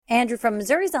Andrew from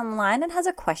Missouri's on the line and has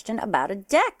a question about a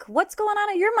deck. What's going on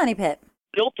at your money pit?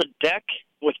 Built a deck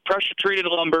with pressure-treated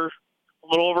lumber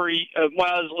a it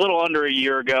was a little under a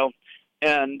year ago,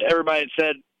 and everybody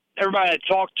I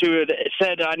talked to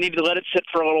said I needed to let it sit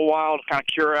for a little while to kind of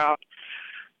cure out.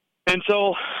 And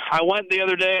so I went the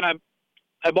other day and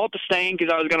I bought the stain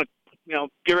because I was going to,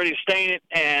 get ready to stain it,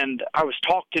 and I was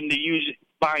talked into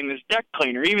buying this deck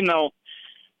cleaner, even though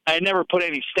I had never put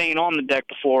any stain on the deck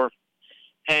before.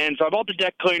 And so I bought the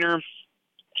deck cleaner,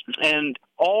 and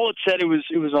all it said, it was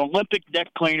an Olympic deck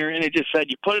cleaner, and it just said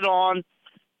you put it on,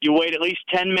 you wait at least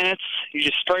 10 minutes, you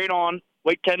just spray it on,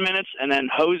 wait 10 minutes, and then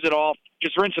hose it off,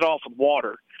 just rinse it off with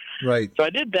water. Right. So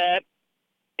I did that,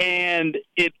 and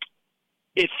it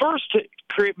first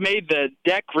made the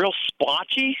deck real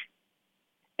splotchy,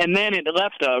 and then it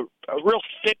left a real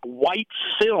thick white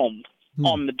film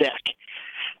on the deck.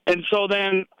 And so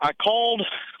then I called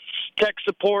tech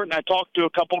support, and I talked to a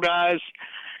couple guys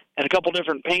at a couple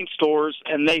different paint stores,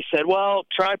 and they said, well,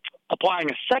 try applying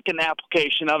a second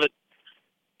application of it,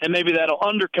 and maybe that'll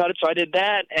undercut it. So I did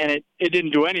that, and it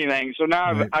didn't do anything. So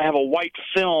now I have a white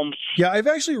film. Yeah, I've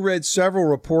actually read several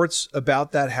reports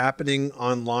about that happening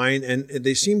online, and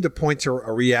they seem to point to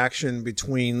a reaction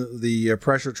between the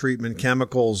pressure treatment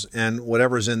chemicals and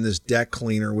whatever's in this deck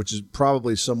cleaner, which is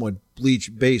probably somewhat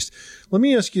bleach-based. Let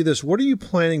me ask you this. What are you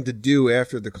planning to do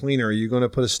after the cleaner? Are you going to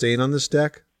put a stain on this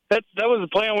deck? That was the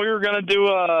plan. We were going to do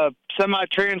a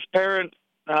semi-transparent,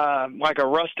 like a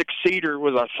rustic cedar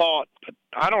was our thought. But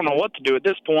I don't know what to do at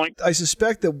this point. I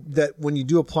suspect that when you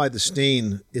do apply the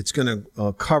stain, it's going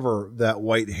to cover that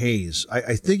white haze.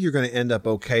 I think you're going to end up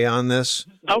okay on this.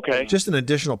 Okay. Just an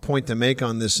additional point to make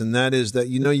on this, and that is that,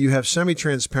 you have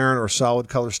semi-transparent or solid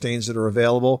color stains that are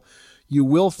available. You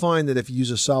will find that if you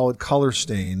use a solid color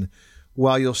stain,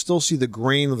 while you'll still see the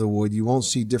grain of the wood, you won't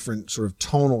see different sort of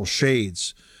tonal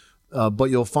shades. But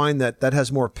you'll find that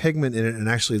has more pigment in it and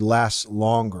actually lasts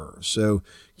longer. So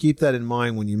keep that in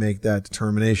mind when you make that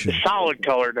determination. The solid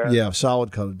color does. Yeah,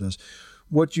 solid color does.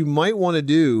 What you might want to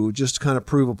do, just to kind of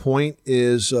prove a point,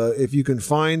 is if you can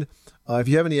find, if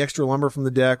you have any extra lumber from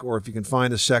the deck, or if you can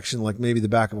find a section like maybe the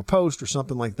back of a post or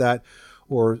something like that,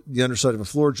 or the underside of a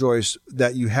floor joist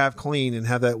that you have clean and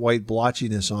have that white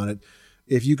blotchiness on it,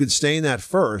 if you could stain that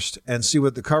first and see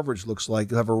what the coverage looks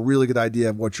like, you'll have a really good idea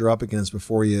of what you're up against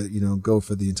before you go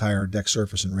for the entire deck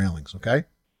surface and railings, okay?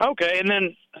 Okay, and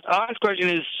then the last question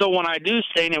is, so when I do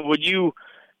stain it, would you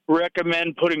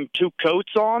recommend putting 2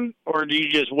 coats on, or do you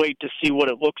just wait to see what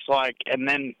it looks like and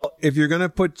then? If you're going to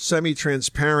put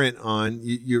semi-transparent on,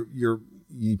 you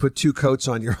put 2 coats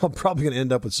on, you're probably going to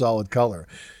end up with solid color,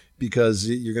 because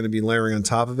you're going to be layering on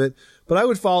top of it. But I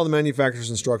would follow the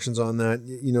manufacturer's instructions on that.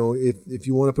 If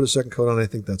you want to put a second coat on, I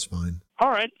think that's fine.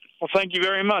 All right. Well, thank you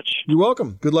very much. You're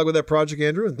welcome. Good luck with that project,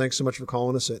 Andrew, and thanks so much for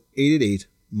calling us at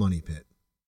 888-MONEY-PIT.